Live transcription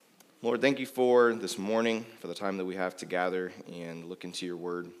Lord, thank you for this morning, for the time that we have to gather and look into your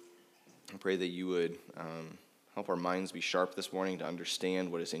word. I pray that you would help our minds be sharp this morning to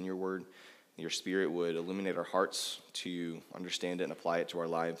understand what is in your word. Your spirit would illuminate our hearts to understand it and apply it to our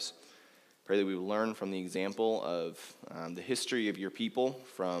lives. Pray that we would learn from the example of the history of your people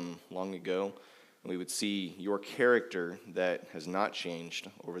from long ago. And we would see your character that has not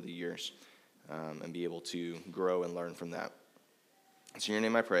changed over the years and be able to grow and learn from that. It's in your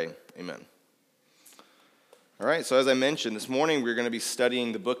name I pray. Amen. All right, so as I mentioned, this morning we're going to be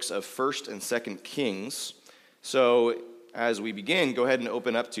studying the books of 1st and 2nd Kings. So as we begin, go ahead and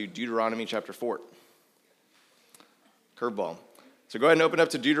open up to Deuteronomy chapter 4. Curveball. So go ahead and open up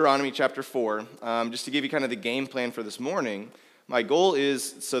to Deuteronomy chapter 4. Just to give you kind of the game plan for this morning, my goal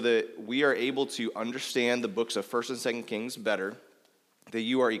is so that we are able to understand the books of 1st and 2nd Kings better, that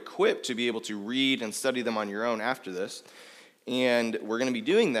you are equipped to be able to read and study them on your own after this. And we're going to be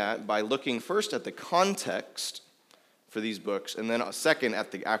doing that by looking first at the context for these books, and then second at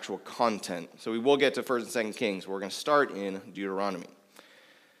the actual content. So we will get to 1st and 2nd Kings, but we're going to start in Deuteronomy.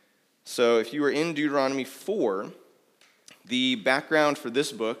 So if you were in Deuteronomy 4, the background for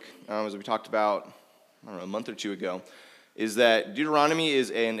this book, as we talked about, a month or two ago, is that Deuteronomy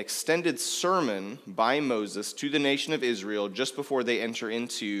is an extended sermon by Moses to the nation of Israel just before they enter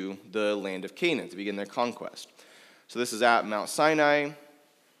into the land of Canaan to begin their conquest. So this is at Mount Sinai,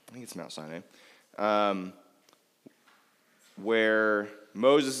 I think it's Mount Sinai, where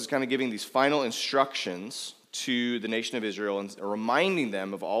Moses is kind of giving these final instructions to the nation of Israel and reminding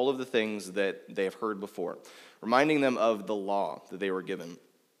them of all of the things that they have heard before, reminding them of the law that they were given.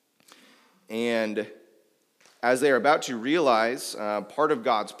 And as they are about to realize part of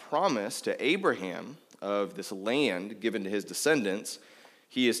God's promise to Abraham of this land given to his descendants,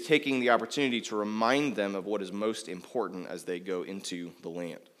 he is taking the opportunity to remind them of what is most important as they go into the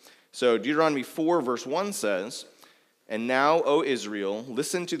land. So Deuteronomy 4 verse 1 says, "And now, O Israel,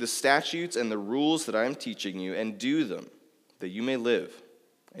 listen to the statutes and the rules that I am teaching you, and do them, that you may live,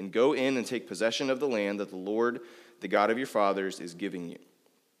 and go in and take possession of the land that the Lord, the God of your fathers, is giving you."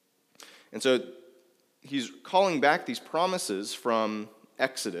 And so he's calling back these promises from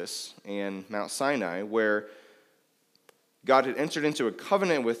Exodus and Mount Sinai, where God had entered into a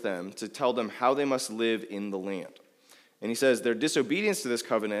covenant with them to tell them how they must live in the land. And he says their disobedience to this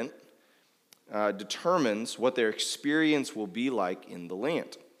covenant determines what their experience will be like in the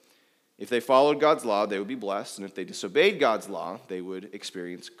land. If they followed God's law, they would be blessed, and if they disobeyed God's law, they would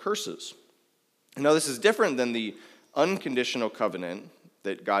experience curses. Now, this is different than the unconditional covenant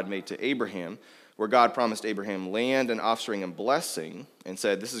that God made to Abraham, where God promised Abraham land and offspring and blessing, and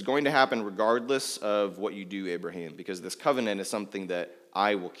said, this is going to happen regardless of what you do, Abraham, because this covenant is something that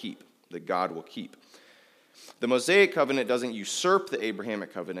I will keep, that God will keep. The Mosaic covenant doesn't usurp the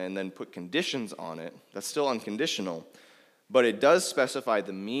Abrahamic covenant and then put conditions on it. That's still unconditional, but it does specify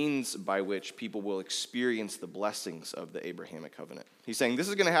the means by which people will experience the blessings of the Abrahamic covenant. He's saying this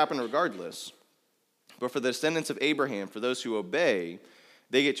is going to happen regardless, but for the descendants of Abraham, for those who obey,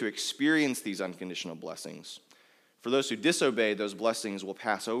 they get to experience these unconditional blessings. For those who disobey, those blessings will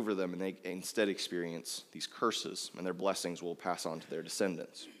pass over them, and they instead experience these curses, and their blessings will pass on to their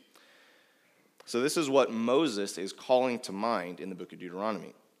descendants. So this is what Moses is calling to mind in the book of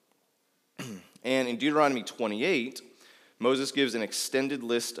Deuteronomy. And in Deuteronomy 28, Moses gives an extended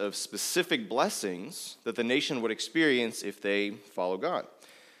list of specific blessings that the nation would experience if they follow God.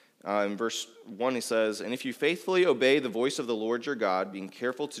 In verse 1 he says, "And if you faithfully obey the voice of the Lord your God, being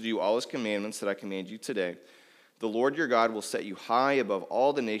careful to do all his commandments that I command you today, the Lord your God will set you high above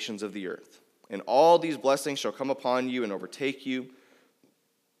all the nations of the earth. And all these blessings shall come upon you and overtake you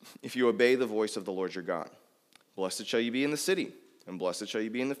if you obey the voice of the Lord your God. Blessed shall you be in the city, and blessed shall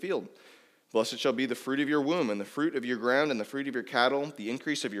you be in the field. Blessed shall be the fruit of your womb, and the fruit of your ground, and the fruit of your cattle, the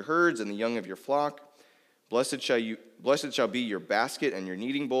increase of your herds, and the young of your flock. Blessed shall be your basket and your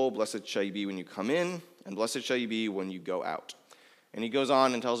kneading bowl. Blessed shall you be when you come in, and blessed shall you be when you go out." And he goes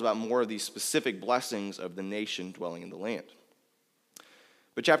on and tells about more of these specific blessings of the nation dwelling in the land.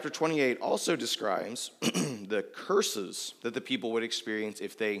 But chapter 28 also describes the curses that the people would experience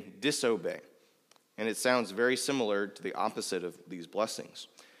if they disobey. And it sounds very similar to the opposite of these blessings.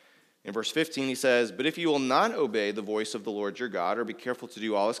 In verse 15 he says, "But if you will not obey the voice of the Lord your God, or be careful to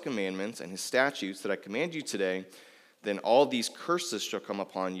do all his commandments and his statutes that I command you today, then all these curses shall come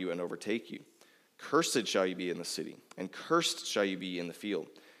upon you and overtake you. Cursed shall you be in the city, and cursed shall you be in the field.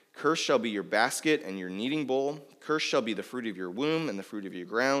 Cursed shall be your basket and your kneading bowl. Cursed shall be the fruit of your womb and the fruit of your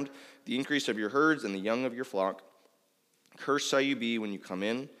ground, the increase of your herds and the young of your flock. Cursed shall you be when you come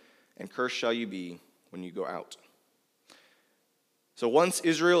in, and cursed shall you be when you go out." So once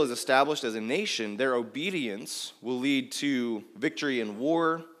Israel is established as a nation, their obedience will lead to victory in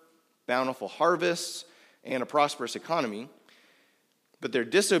war, bountiful harvests, and a prosperous economy. But their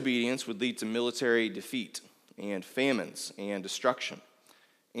disobedience would lead to military defeat and famines and destruction.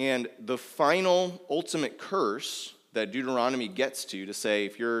 And the final ultimate curse that Deuteronomy gets to say,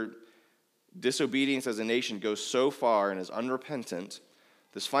 if your disobedience as a nation goes so far and is unrepentant,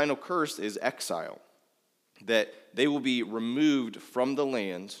 this final curse is exile, that they will be removed from the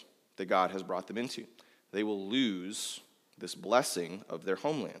land that God has brought them into. They will lose this blessing of their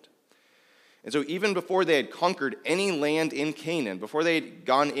homeland. And so even before they had conquered any land in Canaan, before they had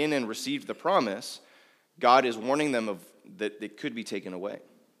gone in and received the promise, God is warning them that it could be taken away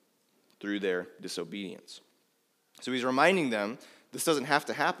through their disobedience. So he's reminding them this doesn't have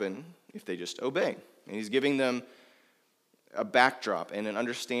to happen if they just obey. And he's giving them a backdrop and an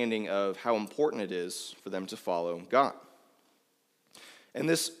understanding of how important it is for them to follow God. And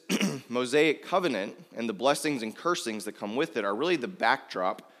this Mosaic covenant and the blessings and cursings that come with it are really the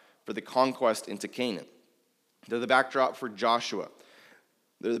backdrop for the conquest into Canaan. They're the backdrop for Joshua.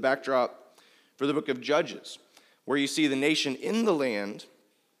 They're the backdrop for the book of Judges, where you see the nation in the land,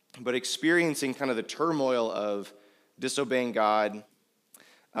 but experiencing kind of the turmoil of disobeying God.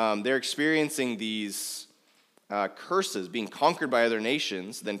 They're experiencing these curses, being conquered by other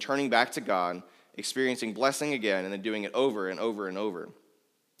nations, then turning back to God, experiencing blessing again, and then doing it over and over and over.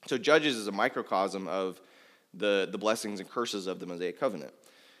 So Judges is a microcosm of the blessings and curses of the Mosaic covenant.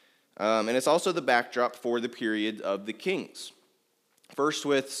 And it's also the backdrop for the period of the kings. First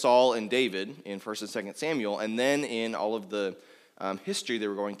with Saul and David in 1st and 2nd Samuel, and then in all of the history that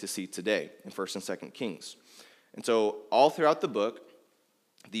we're going to see today in 1st and 2nd Kings. And so all throughout the book,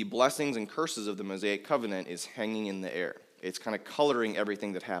 the blessings and curses of the Mosaic covenant is hanging in the air. It's kind of coloring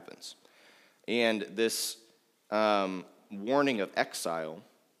everything that happens. And this warning of exile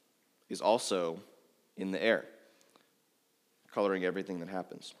is also in the air, coloring everything that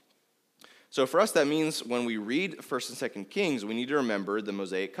happens. So for us, that means when we read 1st and 2nd Kings, we need to remember the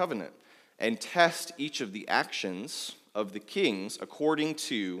Mosaic covenant and test each of the actions of the kings according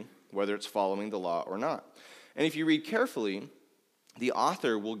to whether it's following the law or not. And if you read carefully, the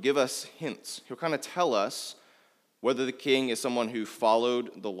author will give us hints. He'll kind of tell us whether the king is someone who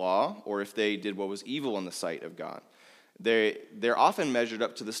followed the law or if they did what was evil in the sight of God. They're often measured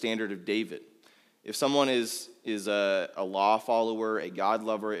up to the standard of David. If someone is a law follower, a God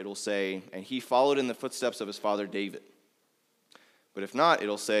lover, it'll say, and he followed in the footsteps of his father David. But if not,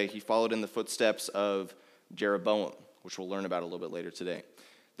 it'll say he followed in the footsteps of Jeroboam, which we'll learn about a little bit later today.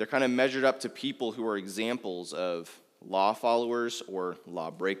 They're kind of measured up to people who are examples of law followers or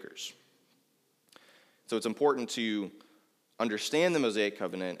law breakers. So it's important to understand the Mosaic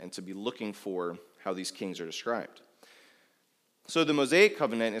covenant and to be looking for how these kings are described. So the Mosaic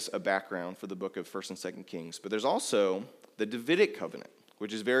covenant is a background for the book of 1st and 2nd Kings, but there's also the Davidic covenant,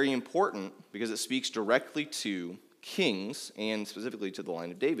 which is very important because it speaks directly to kings and specifically to the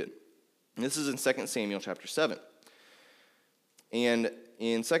line of David. And this is in 2 Samuel chapter 7. And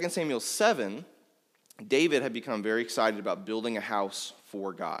in 2 Samuel 7, David had become very excited about building a house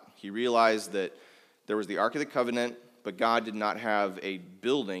for God. He realized that there was the Ark of the Covenant, but God did not have a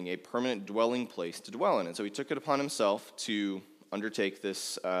building, a permanent dwelling place to dwell in. And so he took it upon himself to undertake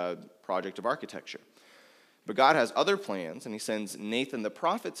this project of architecture. But God has other plans, and he sends Nathan the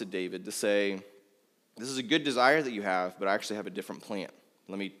prophet to David to say, this is a good desire that you have, but I actually have a different plan.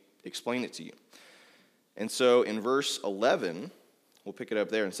 Let me explain it to you. And so in verse 11, we'll pick it up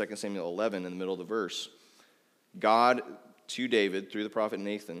there in 2 Samuel 11 in the middle of the verse, God to David, through the prophet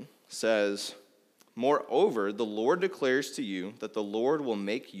Nathan, says, moreover, the Lord declares to you that the Lord will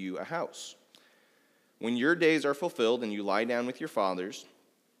make you a house. When your days are fulfilled and you lie down with your fathers,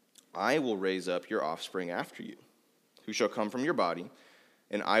 I will raise up your offspring after you, who shall come from your body,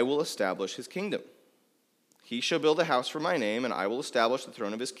 and I will establish his kingdom. He shall build a house for my name, and I will establish the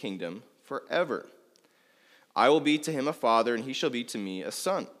throne of his kingdom forever. I will be to him a father, and he shall be to me a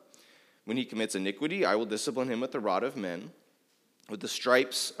son. When he commits iniquity, I will discipline him with the rod of men, with the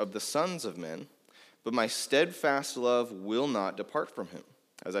stripes of the sons of men. But my steadfast love will not depart from him,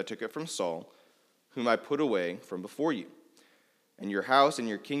 as I took it from Saul, whom I put away from before you. And your house and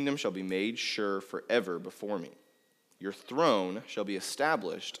your kingdom shall be made sure forever before me. Your throne shall be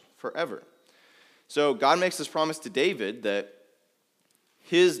established forever. So God makes this promise to David that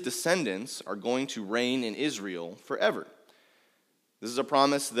his descendants are going to reign in Israel forever. This is a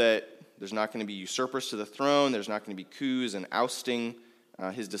promise that there's not going to be usurpers to the throne, there's not going to be coups and ousting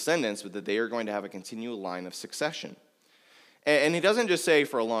his descendants, but that they are going to have a continual line of succession. And he doesn't just say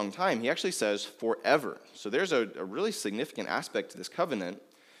for a long time, he actually says forever. So there's a really significant aspect to this covenant.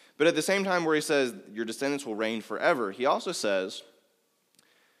 But at the same time where he says your descendants will reign forever, he also says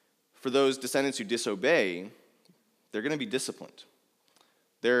for those descendants who disobey, they're going to be disciplined.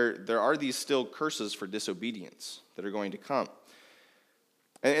 There are these still curses for disobedience that are going to come.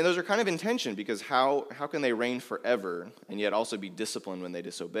 And those are kind of in tension, because how can they reign forever and yet also be disciplined when they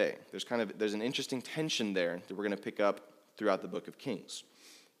disobey? There's an interesting tension there that we're going to pick up throughout the book of Kings.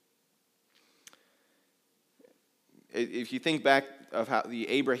 If you think back of how the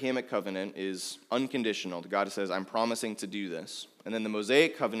Abrahamic covenant is unconditional, God says, I'm promising to do this. And then the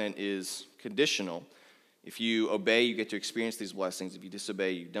Mosaic covenant is conditional. If you obey, you get to experience these blessings. If you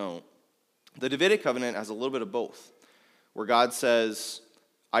disobey, you don't. The Davidic covenant has a little bit of both, where God says,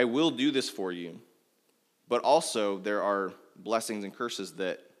 I will do this for you, but also there are blessings and curses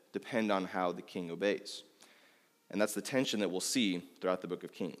that depend on how the king obeys. And that's the tension that we'll see throughout the book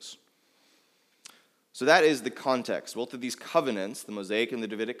of Kings. So that is the context. Both of these covenants, the Mosaic and the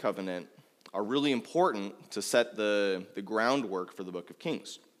Davidic covenant, are really important to set the groundwork for the book of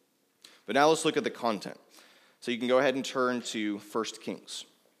Kings. But now let's look at the content. So you can go ahead and turn to 1 Kings.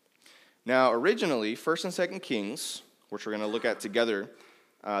 Now, originally, 1 and 2 Kings, which we're going to look at together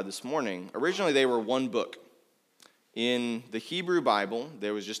this morning, originally they were one book. In the Hebrew Bible,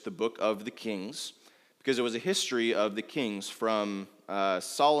 there was just the book of the Kings, because it was a history of the kings from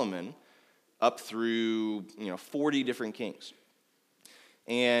Solomon up through 40 different kings.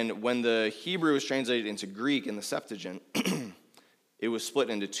 And when the Hebrew was translated into Greek in the Septuagint, it was split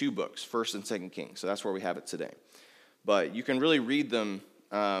into two books, 1st and 2nd Kings. So that's where we have it today. But you can really read them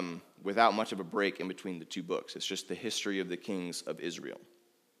without much of a break in between the two books. It's just the history of the kings of Israel.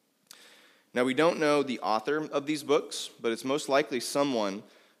 Now, we don't know the author of these books, but it's most likely someone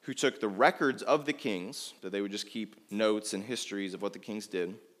who took the records of the kings, that they would just keep notes and histories of what the kings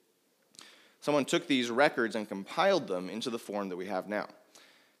did. Someone took these records and compiled them into the form that we have now.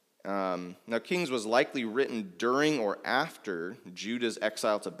 Now, Kings was likely written during or after Judah's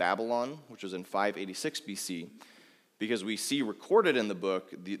exile to Babylon, which was in 586 BC, because we see recorded in the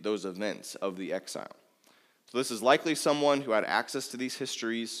book those events of the exile. So this is likely someone who had access to these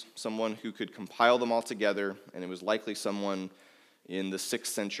histories, someone who could compile them all together, and it was likely someone in the 6th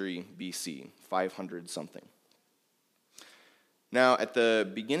century BC, 500 something. Now, at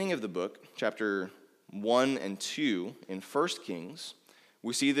the beginning of the book, chapter 1 and 2 in 1 Kings,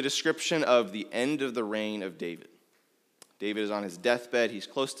 we see the description of the end of the reign of David. David is on his deathbed, he's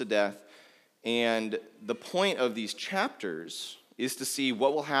close to death, and the point of these chapters is to see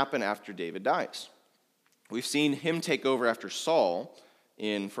what will happen after David dies. We've seen him take over after Saul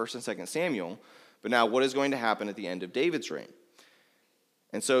in 1st and 2nd Samuel, but now what is going to happen at the end of David's reign?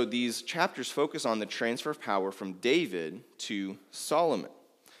 And so these chapters focus on the transfer of power from David to Solomon.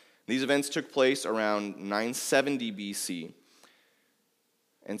 These events took place around 970 BC.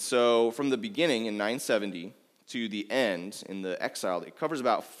 And so from the beginning in 970 to the end in the exile, it covers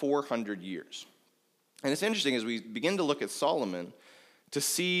about 400 years. And it's interesting as we begin to look at Solomon to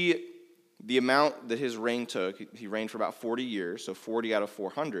see the amount that his reign took. He reigned for about 40 years, so 40 out of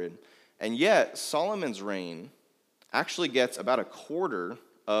 400. And yet Solomon's reign actually gets about a quarter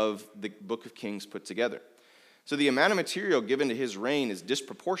of the book of Kings put together. So the amount of material given to his reign is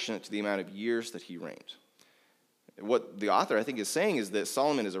disproportionate to the amount of years that he reigned. What the author, I think, is saying is that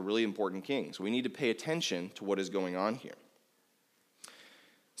Solomon is a really important king, so we need to pay attention to what is going on here.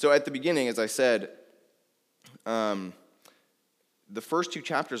 So at the beginning, as I said, the first two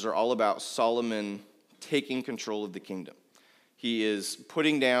chapters are all about Solomon taking control of the kingdom. He is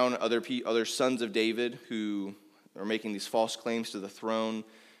putting down other sons of David who are making these false claims to the throne.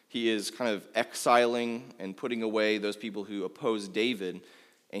 He is kind of exiling and putting away those people who oppose David,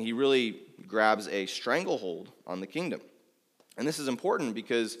 and he really grabs a stranglehold on the kingdom. And this is important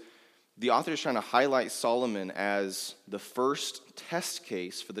because the author is trying to highlight Solomon as the first test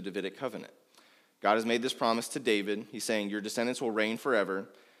case for the Davidic covenant. God has made this promise to David. He's saying, your descendants will reign forever,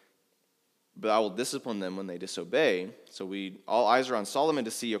 but I will discipline them when they disobey. So all eyes are on Solomon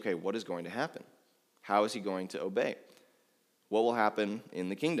to see, okay, what is going to happen? How is he going to obey? What will happen in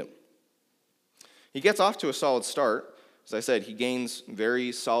the kingdom? He gets off to a solid start. As I said, he gains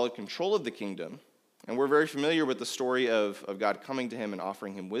very solid control of the kingdom. And we're very familiar with the story of God coming to him and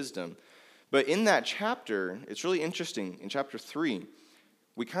offering him wisdom. But in that chapter, it's really interesting. In chapter 3,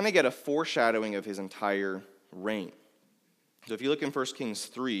 we kind of get a foreshadowing of his entire reign. So if you look in 1 Kings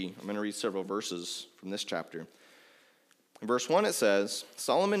 3, I'm going to read several verses from this chapter. In verse 1 it says,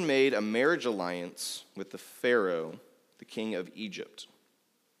 Solomon made a marriage alliance with the Pharaoh, the king of Egypt.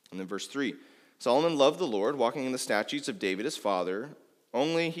 And then verse 3, Solomon loved the Lord, walking in the statutes of David his father,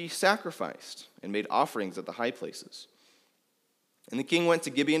 only he sacrificed and made offerings at the high places. And the king went to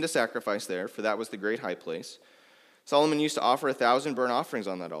Gibeon to sacrifice there, for that was the great high place. Solomon used to offer 1,000 burnt offerings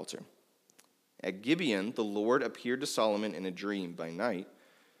on that altar. At Gibeon, the Lord appeared to Solomon in a dream by night,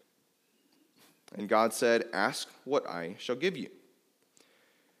 and God said, "Ask what I shall give you."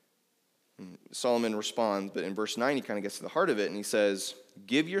 And Solomon responds, but in verse 9 he kind of gets to the heart of it, and he says,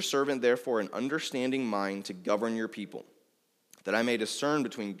 "Give your servant therefore an understanding mind to govern your people, that I may discern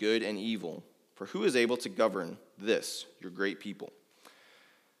between good and evil. For who is able to govern this, your great people?"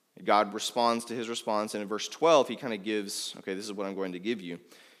 God responds to his response, and in verse 12 he kind of gives, okay, this is what I'm going to give you.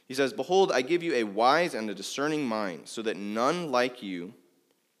 He says, "Behold, I give you a wise and a discerning mind, so that none like you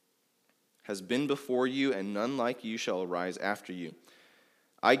has been before you, and none like you shall arise after you.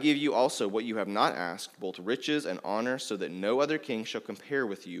 I give you also what you have not asked, both riches and honor, so that no other king shall compare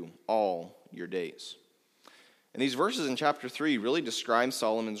with you all your days." And these verses in chapter 3 really describe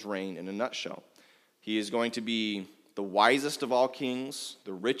Solomon's reign in a nutshell. He is going to be the wisest of all kings,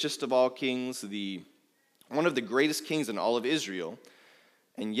 the richest of all kings, one of the greatest kings in all of Israel,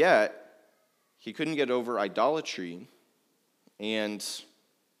 and yet he couldn't get over idolatry and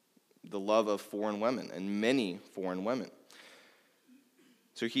the love of foreign women, and many foreign women.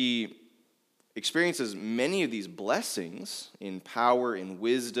 So he experiences many of these blessings in power, in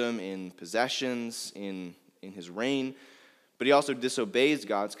wisdom, in possessions, in his reign, but he also disobeys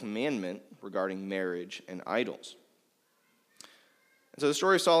God's commandment regarding marriage and idols. And so the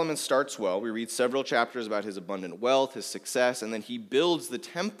story of Solomon starts well. We read several chapters about his abundant wealth, his success, and then he builds the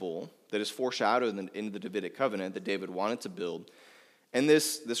temple that is foreshadowed in the Davidic covenant that David wanted to build. And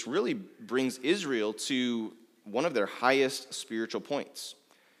this really brings Israel to one of their highest spiritual points.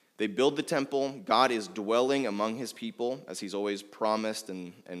 They build the temple. God is dwelling among his people, as he's always promised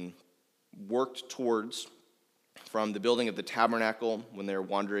and worked towards from the building of the tabernacle when they're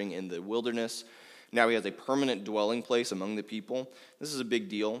wandering in the wilderness. Now he has a permanent dwelling place among the people. This is a big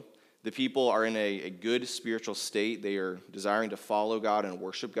deal. The people are in a good spiritual state. They are desiring to follow God and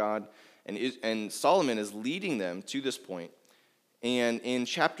worship God. And Solomon is leading them to this point. And in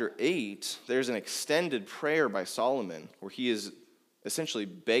chapter 8, there's an extended prayer by Solomon where he is essentially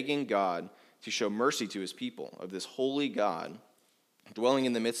begging God to show mercy to his people, of this holy God dwelling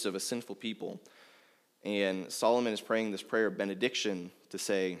in the midst of a sinful people. And Solomon is praying this prayer of benediction to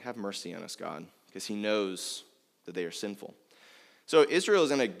say, "Have mercy on us, God," because he knows that they are sinful. So Israel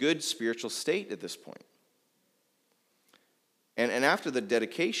is in a good spiritual state at this point. And after the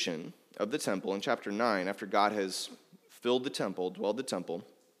dedication of the temple in chapter 9, after God has filled the temple, dwelled the temple,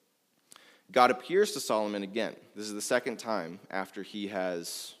 God appears to Solomon again. This is the second time after he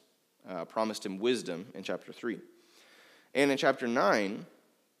has promised him wisdom in chapter 3. And in chapter 9,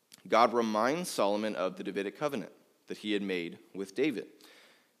 God reminds Solomon of the Davidic covenant that he had made with David.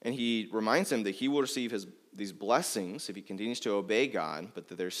 And he reminds him that he will receive these blessings if he continues to obey God, but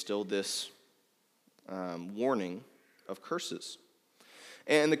that there's still this warning of curses.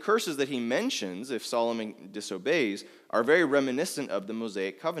 And the curses that he mentions, if Solomon disobeys, are very reminiscent of the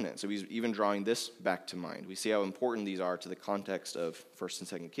Mosaic covenant. So he's even drawing this back to mind. We see how important these are to the context of 1st and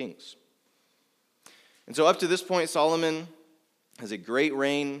 2nd Kings. And so up to this point, Solomon has a great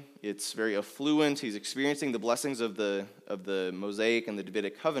reign. It's very affluent. He's experiencing the blessings of the Mosaic and the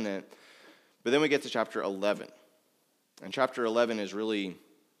Davidic covenant. But then we get to chapter 11. And chapter 11 is really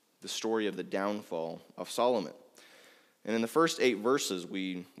the story of the downfall of Solomon. And in the first 8 verses,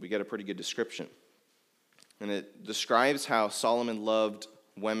 we get a pretty good description. And it describes how Solomon loved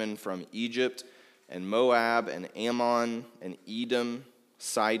women from Egypt and Moab and Ammon and Edom,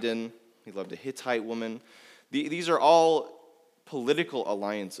 Sidon. He loved a Hittite woman. These are all political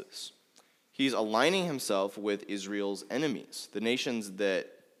alliances. He's aligning himself with Israel's enemies, the nations that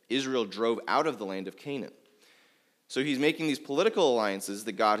Israel drove out of the land of Canaan. So he's making these political alliances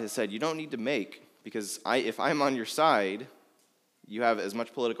that God has said you don't need to make, because if I'm on your side, you have as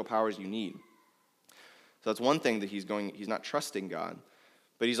much political power as you need. So that's one thing that he's not trusting God.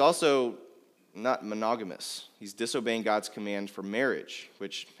 But he's also not monogamous. He's disobeying God's command for marriage,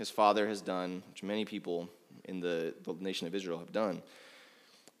 which his father has done, which many people in the nation of Israel have done.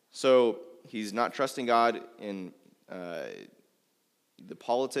 So he's not trusting God in the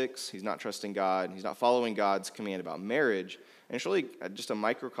politics. He's not trusting God. He's not following God's command about marriage. And it's really just a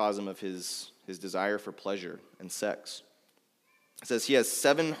microcosm of his desire for pleasure and sex. It says he has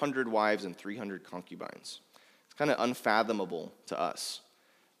 700 wives and 300 concubines. It's kind of unfathomable to us.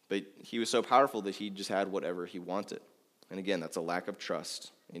 But he was so powerful that he just had whatever he wanted. And again, that's a lack of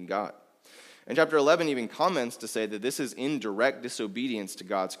trust in God. And chapter 11 even comments to say that this is in direct disobedience to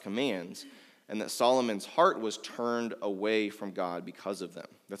God's commands, and that Solomon's heart was turned away from God because of them.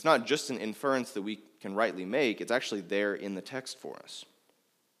 That's not just an inference that we can rightly make. It's actually there in the text for us.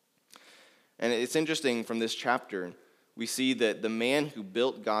 And it's interesting from this chapter, we see that the man who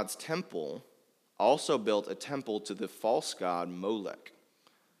built God's temple also built a temple to the false god Molech,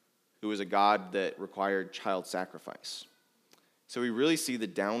 who was a god that required child sacrifice. So we really see the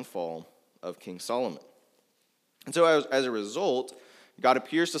downfall of King Solomon. And so as a result, God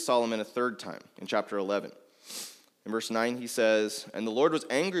appears to Solomon a third time in chapter 11. In verse 9 he says, "And the Lord was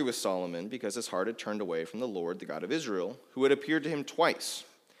angry with Solomon because his heart had turned away from the Lord, the God of Israel, who had appeared to him twice,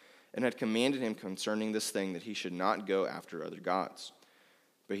 and had commanded him concerning this thing that he should not go after other gods.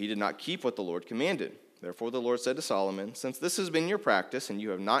 But he did not keep what the Lord commanded. Therefore the Lord said to Solomon, since this has been your practice, and you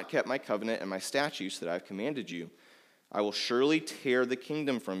have not kept my covenant and my statutes that I have commanded you, I will surely tear the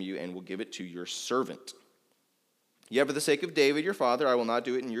kingdom from you and will give it to your servant. Yet for the sake of David your father, I will not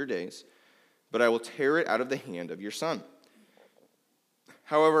do it in your days, but I will tear it out of the hand of your son.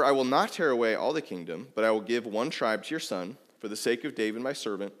 However, I will not tear away all the kingdom, but I will give one tribe to your son for the sake of David my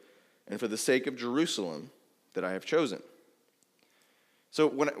servant and for the sake of Jerusalem that I have chosen." So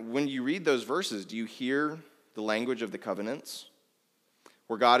when you read those verses, do you hear the language of the covenants?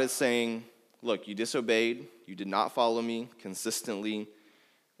 Where God is saying, look, you disobeyed, you did not follow me consistently,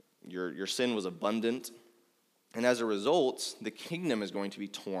 your sin was abundant, and as a result, the kingdom is going to be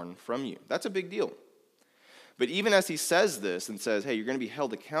torn from you. That's a big deal. But even as he says this and says, hey, you're going to be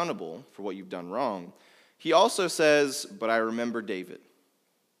held accountable for what you've done wrong, he also says, but I remember David,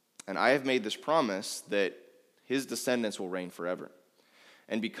 and I have made this promise that his descendants will reign forever.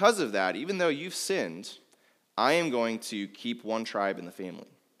 And because of that, even though you've sinned, I am going to keep one tribe in the family.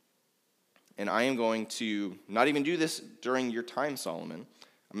 And I am going to not even do this during your time, Solomon.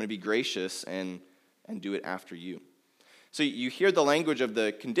 I'm going to be gracious and do it after you. So you hear the language of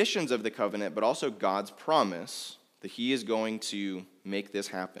the conditions of the covenant, but also God's promise that he is going to make this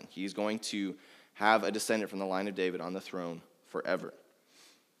happen. He's going to have a descendant from the line of David on the throne forever.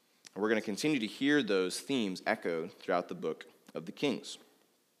 And we're going to continue to hear those themes echoed throughout the book of the Kings.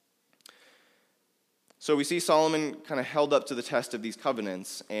 So we see Solomon kind of held up to the test of these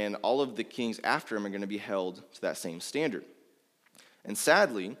covenants, and all of the kings after him are going to be held to that same standard. And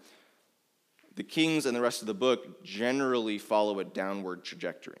sadly, the kings and the rest of the book generally follow a downward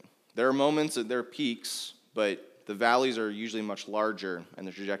trajectory. There are moments at their peaks, but the valleys are usually much larger, and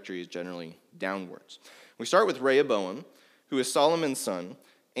the trajectory is generally downwards. We start with Rehoboam, who is Solomon's son,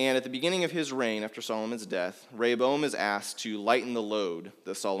 and at the beginning of his reign, after Solomon's death, Rehoboam is asked to lighten the load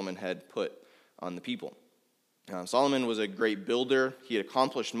that Solomon had put on the people. Solomon was a great builder. He had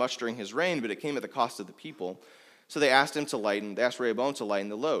accomplished much during his reign, but it came at the cost of the people. So they asked Rehoboam to lighten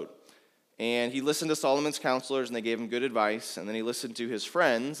the load. And he listened to Solomon's counselors, and they gave him good advice. And then he listened to his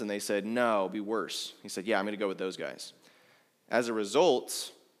friends, and they said, no, be worse. He said, yeah, I'm going to go with those guys. As a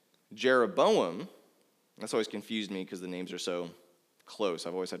result, Jeroboam, that's always confused me because the names are so close.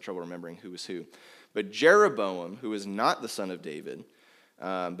 I've always had trouble remembering who was who. But Jeroboam, who is not the son of David,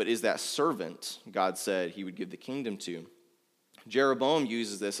 but is that servant God said he would give the kingdom to, Jeroboam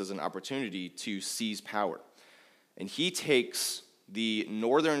uses this as an opportunity to seize power. And he takes the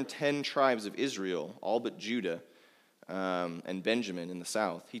northern 10 tribes of Israel, all but Judah and Benjamin in the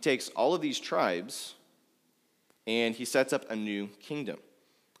south. He takes all of these tribes and he sets up a new kingdom.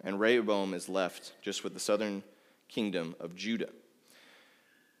 And Rehoboam is left just with the southern kingdom of Judah.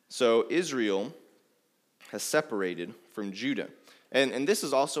 So Israel has separated from Judah. And this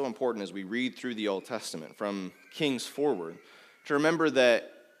is also important as we read through the Old Testament, from Kings forward, to remember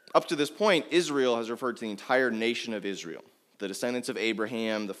that up to this point, Israel has referred to the entire nation of Israel, the descendants of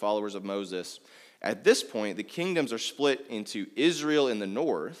Abraham, the followers of Moses. At this point, the kingdoms are split into Israel in the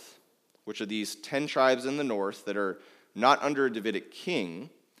north, which are these 10 tribes in the north that are not under a Davidic king,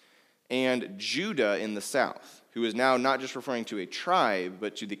 and Judah in the south, who is now not just referring to a tribe,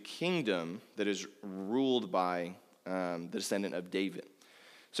 but to the kingdom that is ruled by the descendant of David.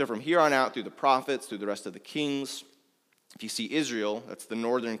 So from here on out, through the prophets, through the rest of the kings, if you see Israel, that's the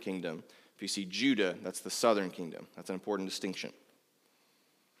northern kingdom. If you see Judah, that's the southern kingdom. That's an important distinction.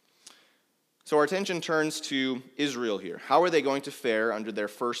 So our attention turns to Israel here. How are they going to fare under their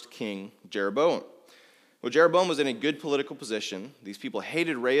first king, Jeroboam? Well, Jeroboam was in a good political position. These people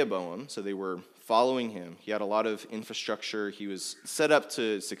hated Rehoboam, so they were following him. He had a lot of infrastructure. He was set up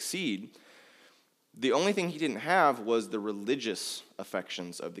to succeed. The only thing he didn't have was the religious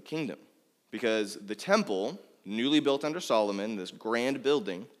affections of the kingdom, because the temple, newly built under Solomon, this grand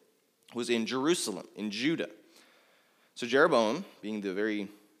building, was in Jerusalem, in Judah. So Jeroboam, being the very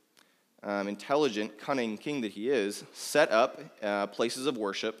intelligent, cunning king that he is, set up places of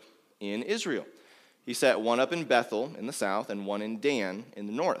worship in Israel. He set one up in Bethel in the south and one in Dan in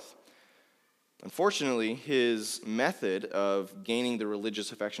the north. Unfortunately, his method of gaining the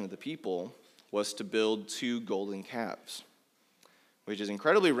religious affection of the people was to build 2 golden calves, which is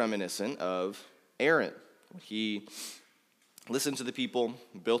incredibly reminiscent of Aaron. He listened to the people,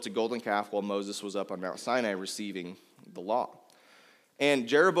 built a golden calf while Moses was up on Mount Sinai receiving the law. And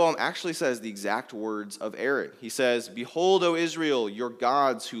Jeroboam actually says the exact words of Aaron. He says, "Behold, O Israel, your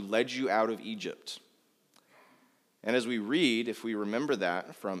gods who led you out of Egypt." And as we read, if we remember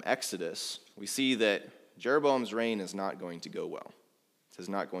that from Exodus, we see that Jeroboam's reign is not going to go well. It is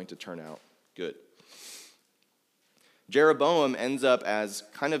not going to turn out good. Jeroboam ends up as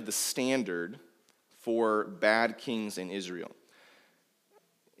kind of the standard for bad kings in Israel.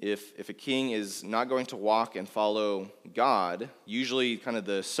 If a king is not going to walk and follow God, usually kind of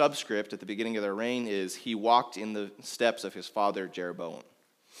the subscript at the beginning of their reign is he walked in the steps of his father Jeroboam.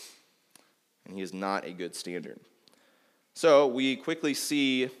 And he is not a good standard. So we quickly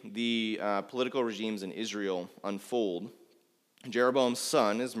see the political regimes in Israel unfold. Jeroboam's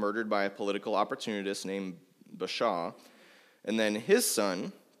son is murdered by a political opportunist named Baasha, and then his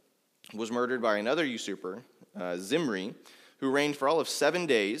son was murdered by another usurper, Zimri, who reigned for all of 7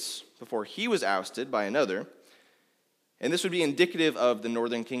 days before he was ousted by another. And this would be indicative of the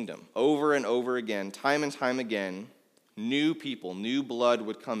northern kingdom. Over and over again, time and time again, new people, new blood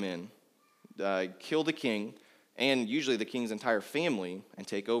would come in, kill the king, and usually the king's entire family, and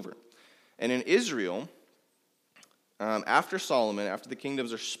take over. And in Israel, after Solomon, after the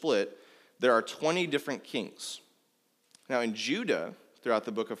kingdoms are split, there are 20 different kings. Now in Judah, throughout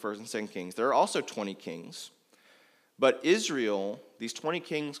the book of 1st and 2nd Kings, there are also 20 kings. But Israel, these 20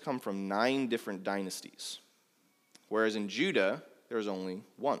 kings come from 9 different dynasties. Whereas in Judah, there's only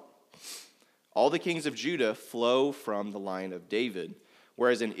one. All the kings of Judah flow from the line of David.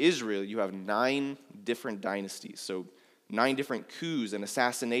 Whereas in Israel, you have 9 different dynasties. So 9 different coups and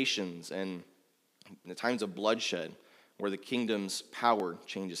assassinations and the times of bloodshed where the kingdom's power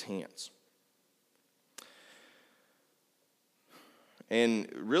changes hands.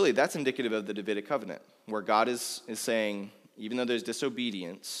 And really, that's indicative of the Davidic covenant, where God is saying, even though there's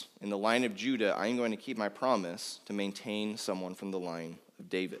disobedience, in the line of Judah, I am going to keep my promise to maintain someone from the line of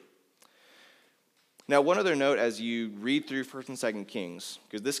David. Now, one other note as you read through 1st and 2nd Kings,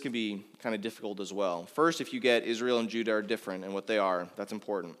 because this can be kind of difficult as well. First, if you get Israel and Judah are different and what they are, that's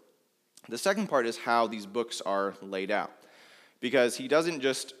important. The second part is how these books are laid out. Because he doesn't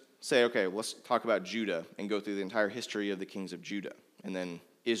just say, okay, let's talk about Judah and go through the entire history of the kings of Judah and then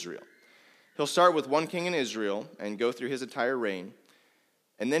Israel. He'll start with one king in Israel and go through his entire reign.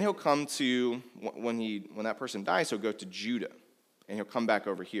 And then he'll come to, when that person dies, he'll go to Judah. And he'll come back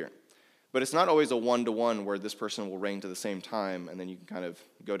over here. But it's not always a one-to-one where this person will reign to the same time and then you can kind of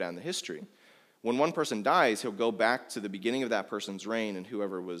go down the history. When one person dies, he'll go back to the beginning of that person's reign and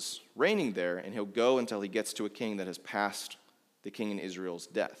whoever was reigning there, and he'll go until he gets to a king that has passed the king in Israel's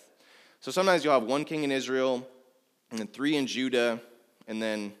death. So sometimes you'll have one king in Israel, and then 3 in Judah, and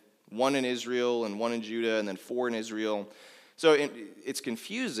then 1 in Israel, and 1 in Judah, and then 4 in Israel. So it's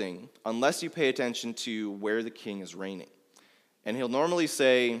confusing unless you pay attention to where the king is reigning. And he'll normally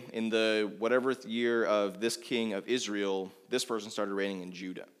say, in the whatever year of this king of Israel, this person started reigning in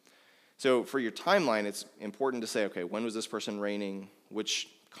Judah. So for your timeline, it's important to say, okay, when was this person reigning? Which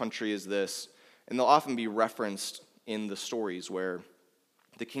country is this? And they'll often be referenced in the stories where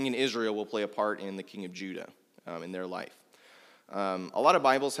the king in Israel will play a part in the king of Judah in their life. A lot of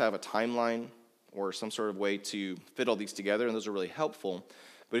Bibles have a timeline or some sort of way to fit all these together, and those are really helpful.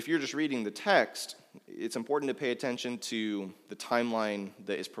 But if you're just reading the text, it's important to pay attention to the timeline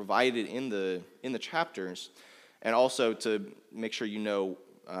that is provided in the chapters, and also to make sure you know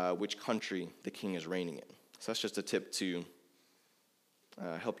which country the king is reigning in. So that's just a tip to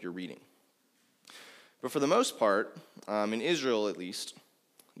help your reading. But for the most part, in Israel at least,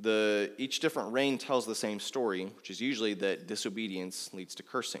 each different reign tells the same story, which is usually that disobedience leads to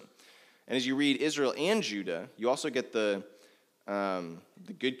cursing. And as you read Israel and Judah, you also get the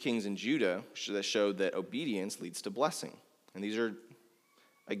good kings in Judah that show that obedience leads to blessing. And these are,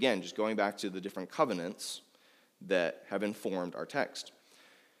 again, just going back to the different covenants that have informed our text.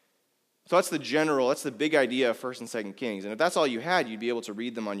 So that's the big idea of 1st and 2nd Kings. And if that's all you had, you'd be able to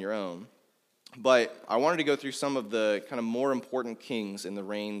read them on your own. But I wanted to go through some of the kind of more important kings in the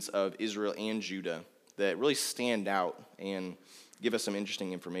reigns of Israel and Judah that really stand out and give us some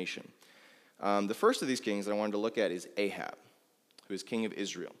interesting information. The first of these kings that I wanted to look at is Ahab, who is king of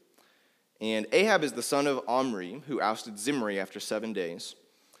Israel. And Ahab is the son of Omri, who ousted Zimri after 7 days.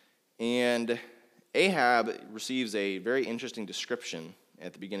 And Ahab receives a very interesting description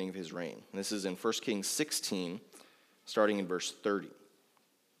at the beginning of his reign. And this is in 1 Kings 16, starting in verse 30.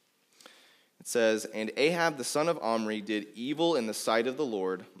 It says, "And Ahab the son of Omri did evil in the sight of the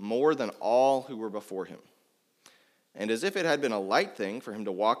Lord more than all who were before him. And as if it had been a light thing for him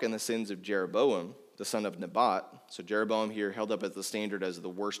to walk in the sins of Jeroboam, the son of Nebat," so Jeroboam here held up as the standard as the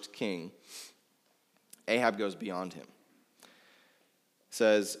worst king, Ahab goes beyond him. It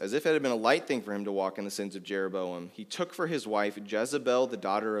says, "As if it had been a light thing for him to walk in the sins of Jeroboam, he took for his wife Jezebel, the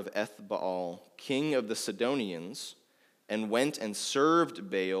daughter of Ethbaal, king of the Sidonians, and went and served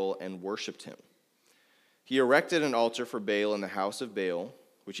Baal and worshipped him. He erected an altar for Baal in the house of Baal,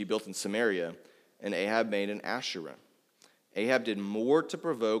 which he built in Samaria, and Ahab made an Asherah. Ahab did more to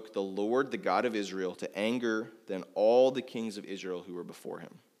provoke the Lord, the God of Israel, to anger than all the kings of Israel who were before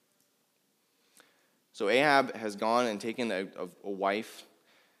him." So Ahab has gone and taken a wife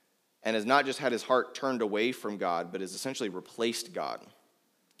and has not just had his heart turned away from God, but has essentially replaced God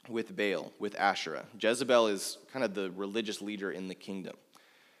with Baal, with Asherah. Jezebel is kind of the religious leader in the kingdom.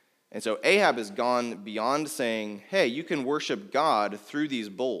 And so Ahab has gone beyond saying, hey, you can worship God through these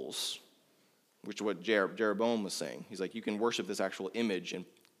bulls, which is what Jeroboam was saying. He's like, you can worship this actual image and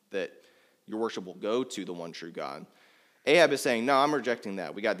that your worship will go to the one true God. Ahab is saying, no, I'm rejecting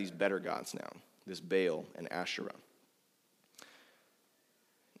that. We got these better gods now, this Baal and Asherah.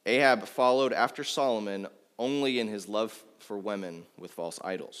 Ahab followed after Solomon only in his love for women with false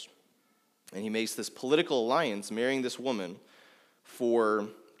idols. And he makes this political alliance, marrying this woman for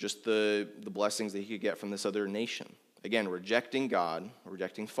just the blessings that he could get from this other nation. Again, rejecting God,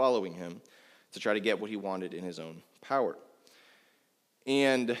 rejecting following him, to try to get what he wanted in his own power.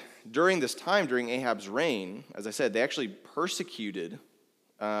 And during this time, during Ahab's reign, as I said, they actually persecuted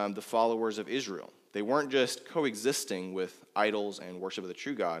the followers of Israel. They weren't just coexisting with idols and worship of the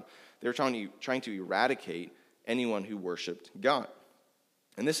true God. They were trying to eradicate anyone who worshiped God.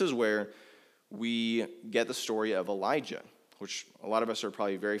 And this is where we get the story of Elijah, which a lot of us are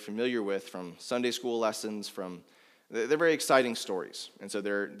probably very familiar with from Sunday school lessons. They're very exciting stories, and so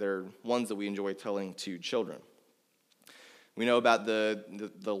they're ones that we enjoy telling to children. We know about the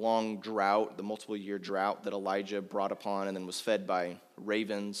long drought, the multiple-year drought that Elijah brought upon and then was fed by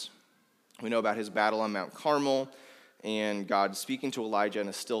ravens. We know about his battle on Mount Carmel and God speaking to Elijah in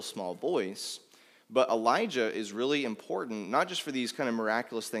a still small voice. But Elijah is really important, not just for these kind of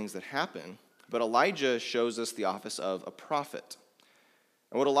miraculous things that happen, but Elijah shows us the office of a prophet.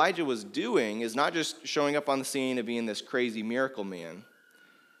 And what Elijah was doing is not just showing up on the scene and being this crazy miracle man.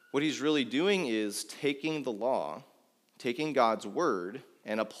 What he's really doing is taking the law, taking God's word,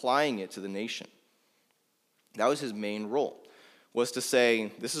 and applying it to the nation. That was his main role, was to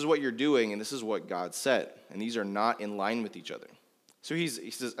say, this is what you're doing, and this is what God said, and these are not in line with each other. So he's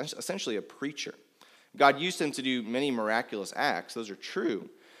essentially a preacher. God used him to do many miraculous acts. Those are true.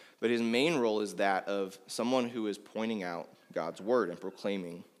 But his main role is that of someone who is pointing out God's word and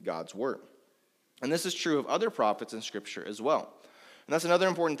proclaiming God's word. And this is true of other prophets in Scripture as well. And that's another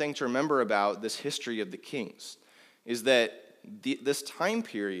important thing to remember about this history of the kings, is that this time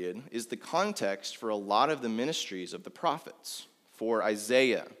period is the context for a lot of the ministries of the prophets. For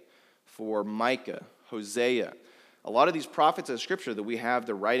Isaiah, for Micah, Hosea. A lot of these prophets of Scripture that we have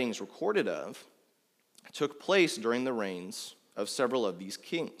the writings recorded of took place during the reigns of several of these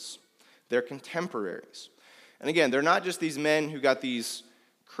kings. They're contemporaries. And again, they're not just these men who got these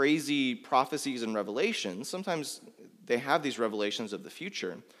crazy prophecies and revelations. Sometimes they have these revelations of the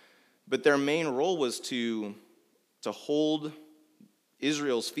future, but their main role was to hold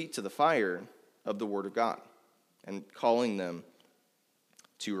Israel's feet to the fire of the Word of God and calling them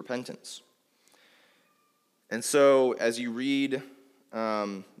to repentance. And so as you read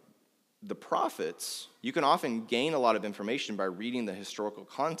the prophets, you can often gain a lot of information by reading the historical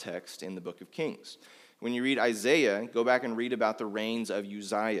context in the book of Kings. When you read Isaiah, go back and read about the reigns of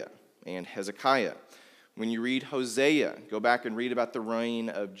Uzziah and Hezekiah. When you read Hosea, go back and read about the reign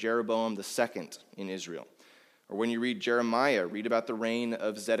of Jeroboam II in Israel. Or when you read Jeremiah, read about the reign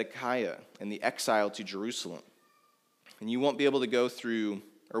of Zedekiah and the exile to Jerusalem. And you won't be able to go through,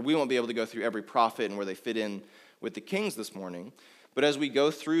 or we won't be able to go through every prophet and where they fit in with the kings this morning. But as we go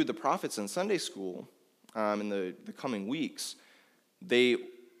through the prophets in Sunday school in the coming weeks, they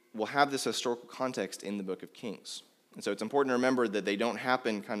will have this historical context in the book of Kings. And so it's important to remember that they don't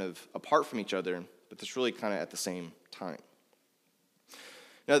happen kind of apart from each other, but it's really kind of at the same time.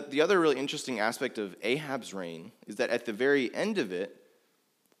 Now, the other really interesting aspect of Ahab's reign is that at the very end of it,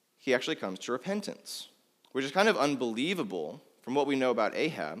 he actually comes to repentance, which is kind of unbelievable from what we know about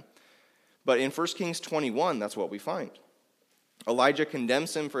Ahab. But in 1 Kings 21, that's what we find. Elijah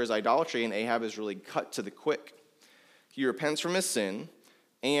condemns him for his idolatry, and Ahab is really cut to the quick. He repents from his sin,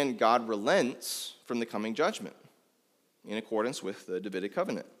 and God relents from the coming judgment in accordance with the Davidic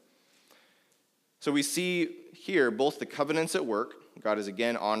covenant. So we see here both the covenants at work. God is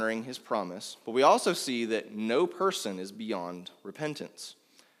again honoring his promise, but we also see that no person is beyond repentance.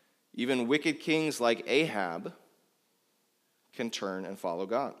 Even wicked kings like Ahab can turn and follow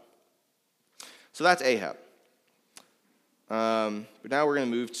God. So that's Ahab. But now we're going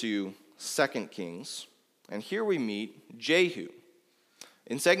to move to 2 Kings, and here we meet Jehu.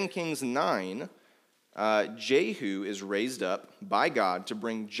 In 2 Kings 9, Jehu is raised up by God to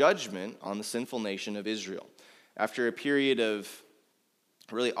bring judgment on the sinful nation of Israel. After a period of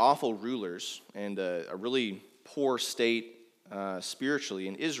really awful rulers and a really poor state spiritually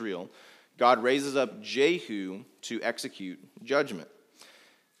in Israel, God raises up Jehu to execute judgment.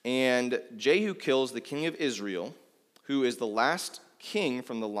 And Jehu kills the king of Israel, who is the last king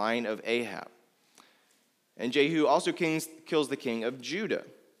from the line of Ahab. And Jehu also kills the king of Judah.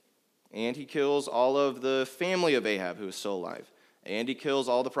 And he kills all of the family of Ahab who is still alive. And he kills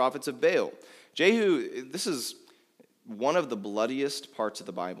all the prophets of Baal. Jehu, this is one of the bloodiest parts of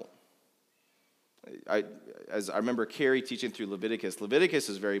the Bible. As I remember Carrie teaching through Leviticus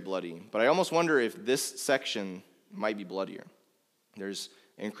is very bloody, but I almost wonder if this section might be bloodier. There's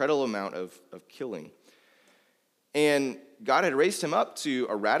an incredible amount of killing. And God had raised him up to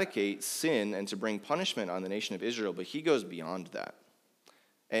eradicate sin and to bring punishment on the nation of Israel, but he goes beyond that.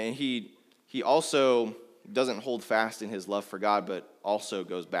 And he also doesn't hold fast in his love for God, but also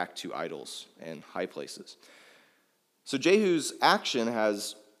goes back to idols and high places. So Jehu's action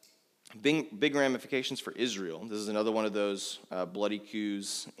has big ramifications for Israel. This is another one of those bloody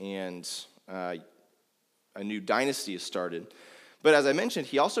coups, and a new dynasty is started. But as I mentioned,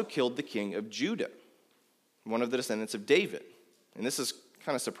 he also killed the king of Judah, one of the descendants of David. And this is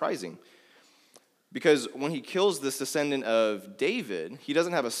kind of surprising, because when he kills this descendant of David, he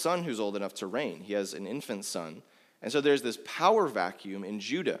doesn't have a son who's old enough to reign. He has an infant son. And so there's this power vacuum in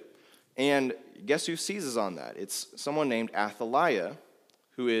Judah. And guess who seizes on that? It's someone named Athaliah,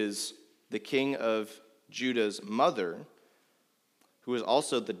 who is the king of Judah's mother, who is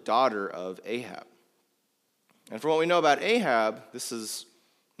also the daughter of Ahab. And from what we know about Ahab, this does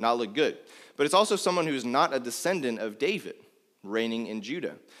not look good. But it's also someone who's not a descendant of David, reigning in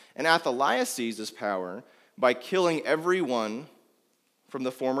Judah. And Athaliah seizes power by killing everyone from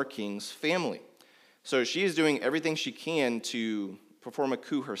the former king's family. So she is doing everything she can to perform a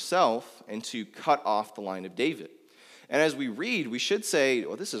coup herself and to cut off the line of David. And as we read, we should say,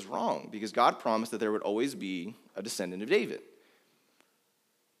 well, this is wrong, because God promised that there would always be a descendant of David.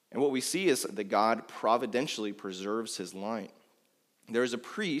 And what we see is that God providentially preserves his line. There is a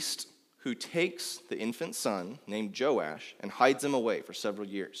priest who takes the infant son named Joash and hides him away for several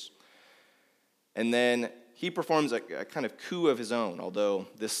years. And then he performs a kind of coup of his own, although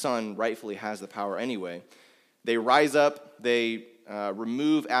this son rightfully has the power anyway. They rise up, they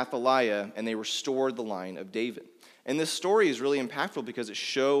remove Athaliah, and they restore the line of David. And this story is really impactful because it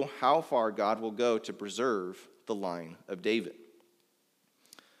shows how far God will go to preserve the line of David.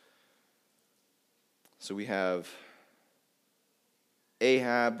 So we have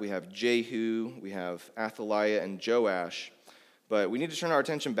Ahab, we have Jehu, we have Athaliah and Joash. But we need to turn our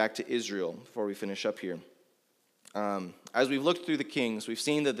attention back to Israel before we finish up here. As we've looked through the kings, we've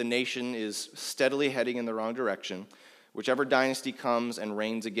seen that the nation is steadily heading in the wrong direction. Whichever dynasty comes and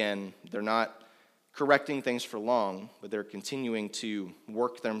reigns again, they're not correcting things for long, but they're continuing to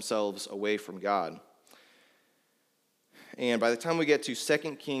work themselves away from God. And by the time we get to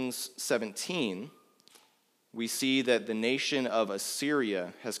 2 Kings 17, we see that the nation of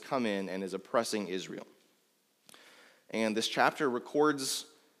Assyria has come in and is oppressing Israel. And this chapter records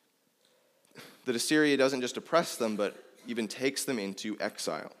that Assyria doesn't just oppress them, but even takes them into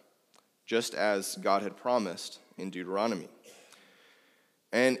exile, just as God had promised in Deuteronomy.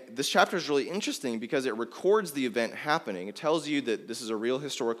 And this chapter is really interesting because it records the event happening. It tells you that this is a real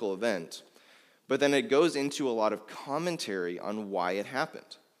historical event, but then it goes into a lot of commentary on why it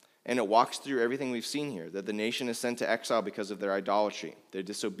happened. And it walks through everything we've seen here, that the nation is sent to exile because of their idolatry, their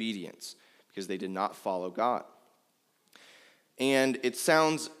disobedience, because they did not follow God. And it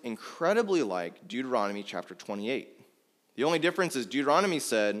sounds incredibly like Deuteronomy chapter 28. The only difference is Deuteronomy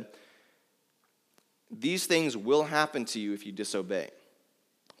said, these things will happen to you if you disobey.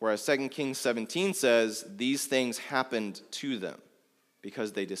 Whereas 2 Kings 17 says, these things happened to them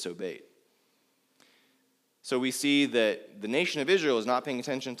because they disobeyed. So we see that the nation of Israel is not paying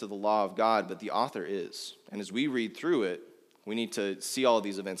attention to the law of God, but the author is. And as we read through it, we need to see all of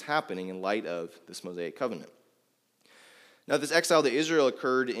these events happening in light of this Mosaic covenant. Now, this exile to Israel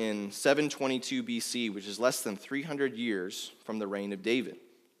occurred in 722 BC, which is less than 300 years from the reign of David.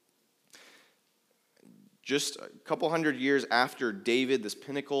 Just a couple hundred years after David, this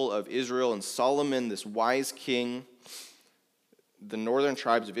pinnacle of Israel, and Solomon, this wise king, the northern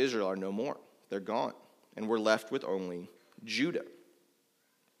tribes of Israel are no more. They're gone. And we're left with only Judah.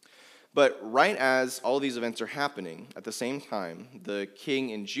 But right as all these events are happening, at the same time, the king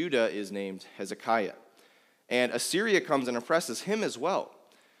in Judah is named Hezekiah. And Assyria comes and oppresses him as well.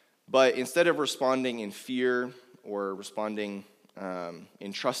 But instead of responding in fear or responding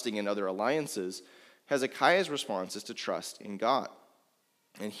in trusting in other alliances, Hezekiah's response is to trust in God.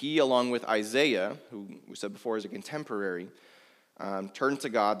 And he, along with Isaiah, who we said before is a contemporary, turn to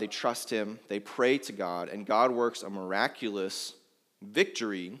God, they trust him, they pray to God, and God works a miraculous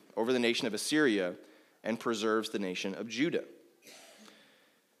victory over the nation of Assyria and preserves the nation of Judah.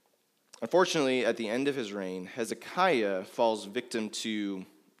 Unfortunately, at the end of his reign, Hezekiah falls victim to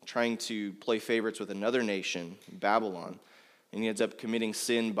trying to play favorites with another nation, Babylon, and he ends up committing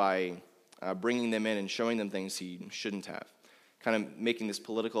sin by bringing them in and showing them things he shouldn't have, kind of making this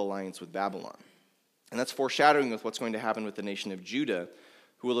political alliance with Babylon. And that's foreshadowing with what's going to happen with the nation of Judah,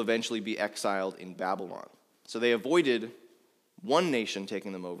 who will eventually be exiled in Babylon. So they avoided one nation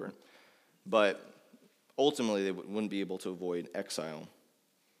taking them over, but ultimately they wouldn't be able to avoid exile.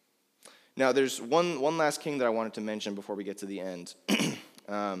 Now, there's one last king that I wanted to mention before we get to the end,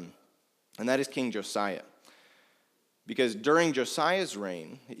 and that is King Josiah. Because during Josiah's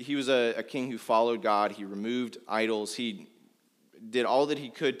reign, he was a king who followed God. He removed idols. He did all that he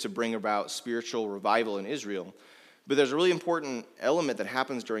could to bring about spiritual revival in Israel. But there's a really important element that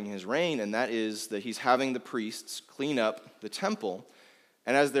happens during his reign, and that is that he's having the priests clean up the temple.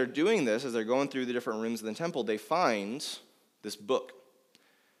 And as they're doing this, as they're going through the different rooms of the temple, they find this book.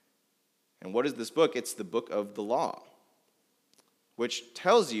 And what is this book? It's the book of the law, which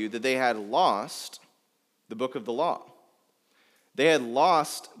tells you that they had lost the book of the law. They had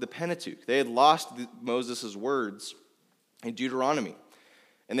lost the Pentateuch. They had lost Moses' words in Deuteronomy.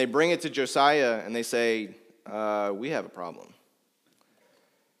 And they bring it to Josiah and they say, we have a problem.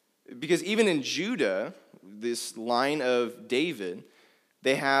 Because even in Judah, this line of David,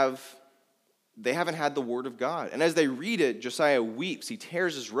 they haven't had the word of God. And as they read it, Josiah weeps. He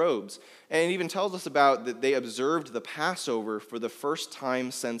tears his robes. And it even tells us about that they observed the Passover for the first time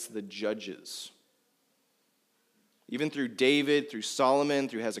since the Judges. Even through David, through Solomon,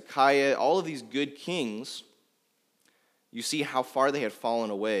 through Hezekiah, all of these good kings, you see how far they had fallen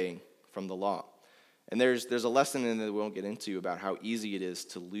away from the law. And there's a lesson in there that we won't get into about how easy it is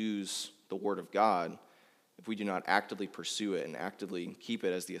to lose the word of God if we do not actively pursue it and actively keep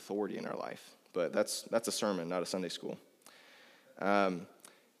it as the authority in our life. But that's a sermon, not a Sunday school.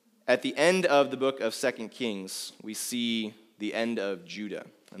 At the end of the book of 2 Kings, we see the end of Judah,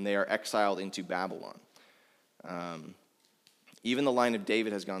 and they are exiled into Babylon. Even the line of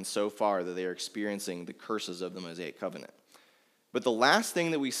David has gone so far that they are experiencing the curses of the Mosaic covenant. But the last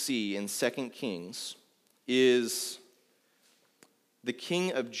thing that we see in 2 Kings is the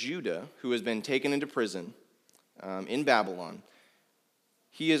king of Judah, who has been taken into prison in Babylon.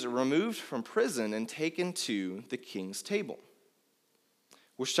 He is removed from prison and taken to the king's table,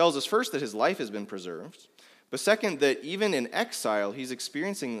 which tells us first that his life has been preserved, but second, that even in exile, he's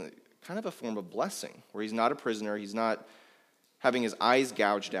experiencing kind of a form of blessing, where he's not a prisoner, he's not having his eyes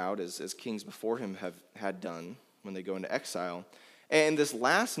gouged out as kings before him had done when they go into exile. And this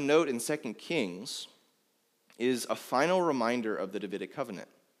last note in 2 Kings is a final reminder of the Davidic covenant,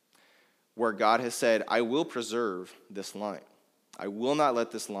 where God has said, I will preserve this line. I will not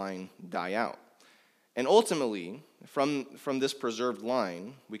let this line die out. And ultimately, from this preserved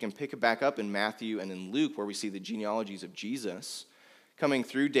line, we can pick it back up in Matthew and in Luke, where we see the genealogies of Jesus coming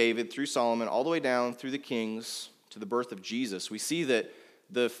through David, through Solomon, all the way down through the kings to the birth of Jesus. We see that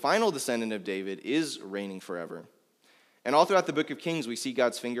the final descendant of David is reigning forever. And all throughout the book of Kings, we see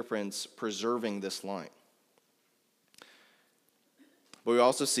God's fingerprints preserving this line. But we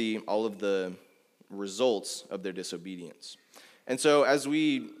also see all of the results of their disobedience. And so as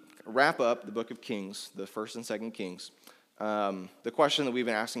we wrap up the book of Kings, the 1st and 2nd Kings, the question that we've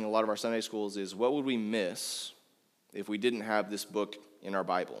been asking in a lot of our Sunday schools is, what would we miss if we didn't have this book in our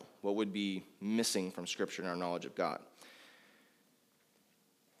Bible? What would be missing from Scripture and our knowledge of God?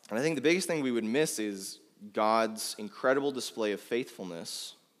 And I think the biggest thing we would miss is God's incredible display of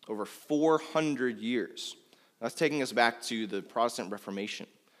faithfulness over 400 years. That's taking us back to the Protestant Reformation.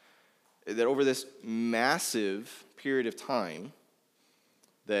 That over this massive period of time,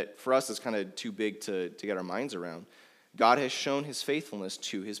 that for us is kind of too big to get our minds around, God has shown his faithfulness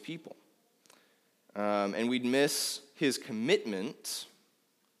to his people. And we'd miss his commitment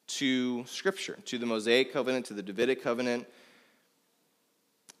to Scripture, to the Mosaic covenant, to the Davidic covenant.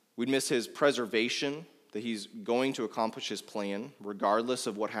 We'd miss his preservation that he's going to accomplish his plan regardless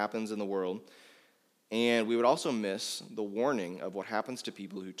of what happens in the world. And we would also miss the warning of what happens to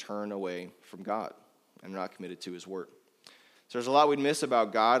people who turn away from God and are not committed to his word. So there's a lot we'd miss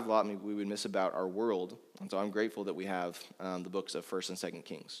about God, a lot we would miss about our world. And so I'm grateful that we have the books of 1st and 2nd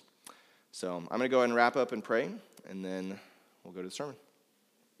Kings. So I'm going to go ahead and wrap up and pray, and then we'll go to the sermon.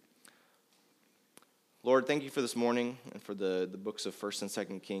 Lord, thank you for this morning and for the books of 1st and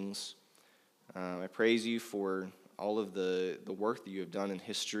 2nd Kings. I praise you for all of the work that you have done in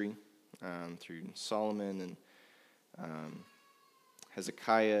history through Solomon and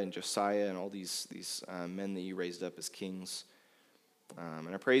Hezekiah and Josiah and all these men that you raised up as kings.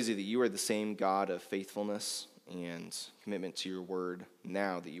 And I praise you that you are the same God of faithfulness and commitment to your word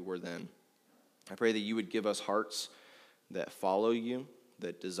now that you were then. I pray that you would give us hearts that follow you,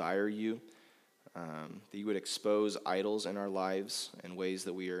 that desire you, that you would expose idols in our lives in ways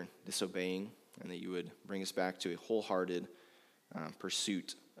that we are disobeying, and that you would bring us back to a wholehearted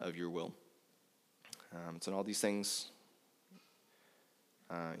pursuit of your will. It's in all these things,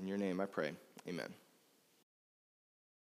 in your name I pray. Amen.